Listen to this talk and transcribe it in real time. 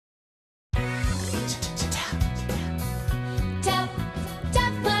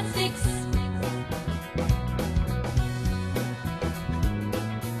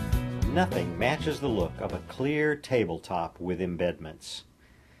Nothing matches the look of a clear tabletop with embedments.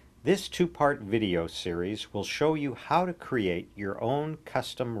 This two-part video series will show you how to create your own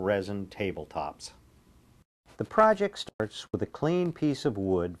custom resin tabletops. The project starts with a clean piece of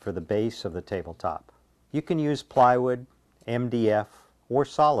wood for the base of the tabletop. You can use plywood, MDF, or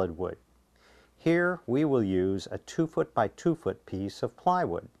solid wood. Here we will use a 2-foot by 2-foot piece of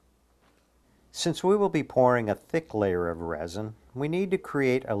plywood. Since we will be pouring a thick layer of resin, we need to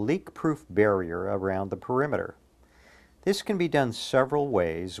create a leak-proof barrier around the perimeter. This can be done several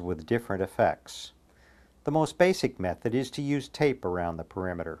ways with different effects. The most basic method is to use tape around the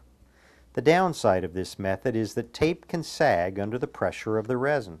perimeter. The downside of this method is that tape can sag under the pressure of the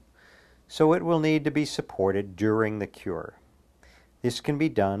resin, so it will need to be supported during the cure. This can be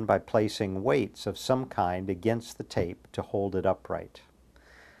done by placing weights of some kind against the tape to hold it upright.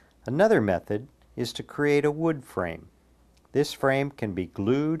 Another method is to create a wood frame. This frame can be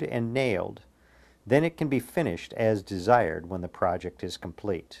glued and nailed. Then it can be finished as desired when the project is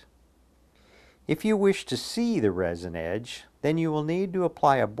complete. If you wish to see the resin edge, then you will need to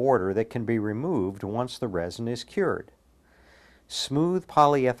apply a border that can be removed once the resin is cured. Smooth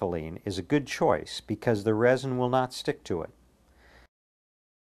polyethylene is a good choice because the resin will not stick to it.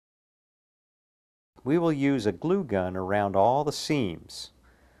 We will use a glue gun around all the seams.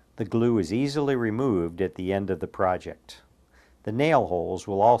 The glue is easily removed at the end of the project. The nail holes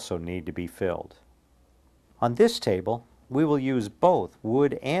will also need to be filled. On this table, we will use both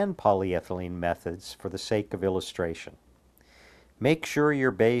wood and polyethylene methods for the sake of illustration. Make sure your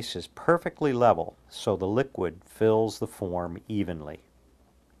base is perfectly level so the liquid fills the form evenly.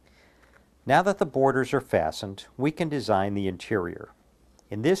 Now that the borders are fastened, we can design the interior.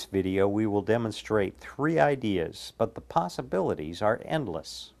 In this video, we will demonstrate 3 ideas, but the possibilities are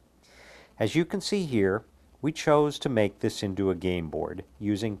endless. As you can see here, we chose to make this into a game board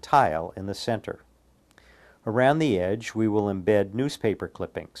using tile in the center. Around the edge, we will embed newspaper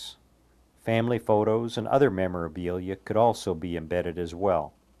clippings. Family photos and other memorabilia could also be embedded as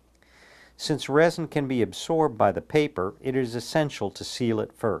well. Since resin can be absorbed by the paper, it is essential to seal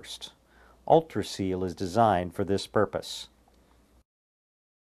it first. Ultra Seal is designed for this purpose.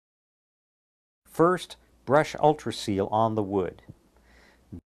 First, brush Ultra Seal on the wood.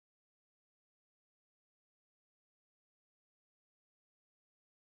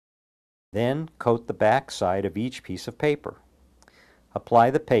 Then coat the back side of each piece of paper. Apply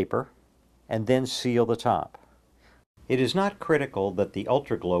the paper and then seal the top. It is not critical that the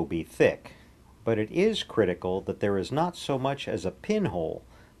Ultraglow be thick, but it is critical that there is not so much as a pinhole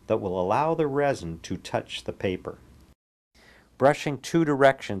that will allow the resin to touch the paper. Brushing 2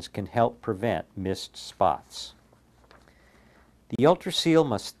 directions can help prevent missed spots. The Ultra Seal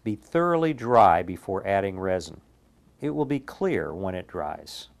must be thoroughly dry before adding resin. It will be clear when it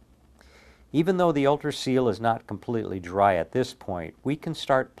dries. Even though the Ultra Seal is not completely dry at this point, we can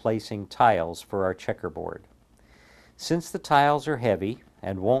start placing tiles for our checkerboard. Since the tiles are heavy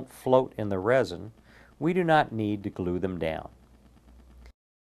and won't float in the resin, we do not need to glue them down.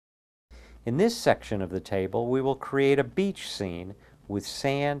 In this section of the table, we will create a beach scene with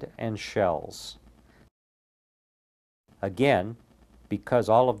sand and shells. Again, because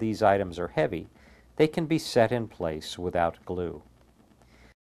all of these items are heavy, they can be set in place without glue.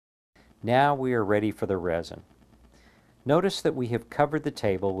 Now we are ready for the resin. Notice that we have covered the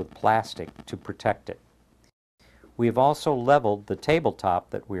table with plastic to protect it. We have also leveled the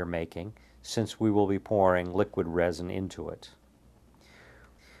tabletop that we are making since we will be pouring liquid resin into it.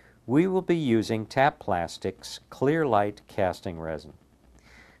 We will be using Tap Plastic's Clear Light casting resin.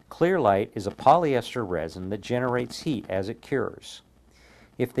 Clear Light is a polyester resin that generates heat as it cures.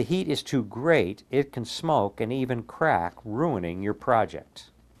 If the heat is too great, it can smoke and even crack, ruining your project.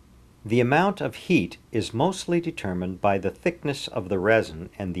 The amount of heat is mostly determined by the thickness of the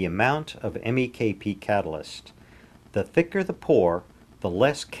resin and the amount of MEKP catalyst. The thicker the pour, the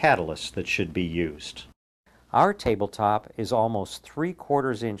less catalyst that should be used. Our tabletop is almost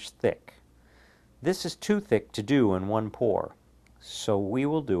 3/4 inch thick. This is too thick to do in 1 pour, so we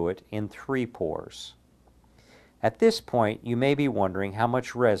will do it in 3 pours. At this point, you may be wondering how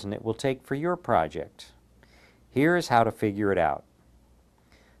much resin it will take for your project. Here is how to figure it out.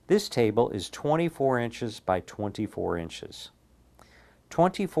 This table is 24 inches by 24 inches.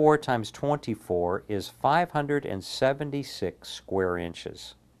 24 times 24 is 576 square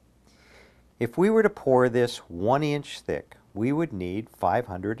inches. If we were to pour this 1 inch thick, we would need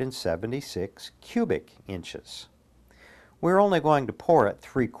 576 cubic inches. We're only going to pour it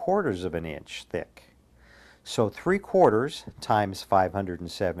 3/4 of an inch thick. So 3/4 times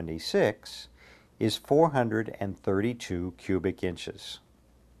 576 is 432 cubic inches.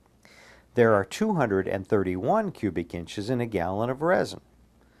 There are 231 cubic inches in a gallon of resin.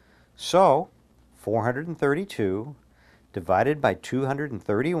 So, 432 divided by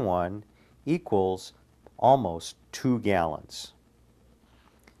 231 equals almost 2 gallons.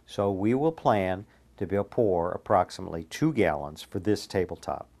 So we will plan to pour approximately 2 gallons for this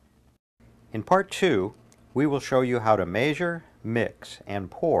tabletop. In part 2, we will show you how to measure, mix,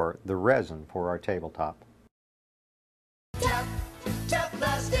 and pour the resin for our tabletop.